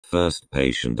First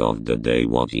patient of the day,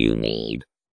 what you need?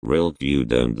 Rilk, you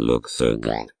don't look so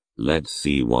good. Let's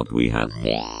see what we have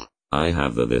here. I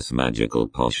have this magical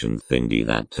potion thingy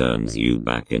that turns you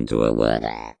back into a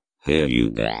worker. Here you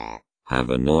go. Have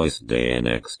a nice day.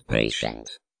 Next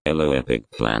patient. Hello Epic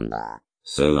Clamber.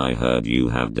 So I heard you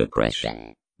have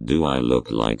depression. Do I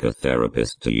look like a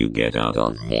therapist to you? Get out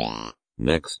of here.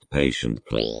 Next patient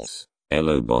please.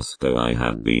 Hello Bosco, I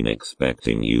have been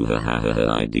expecting you.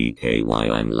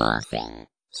 IDKY, I'm laughing.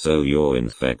 So you're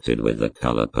infected with the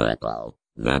color purple.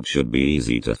 That should be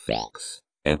easy to fix.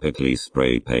 Epically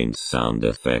spray paint sound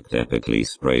effect. Epically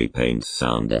spray paint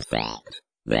sound effect.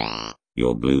 There.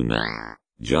 You're blue now.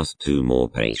 Just 2 more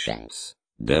patients.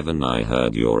 Devon, I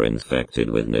heard you're infected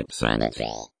with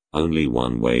nipsanity. Only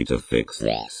one way to fix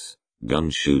this. Gun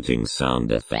shooting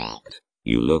sound effect.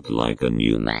 You look like a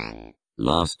new man.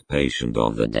 Last patient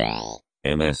of the day.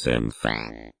 MSM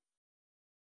fan.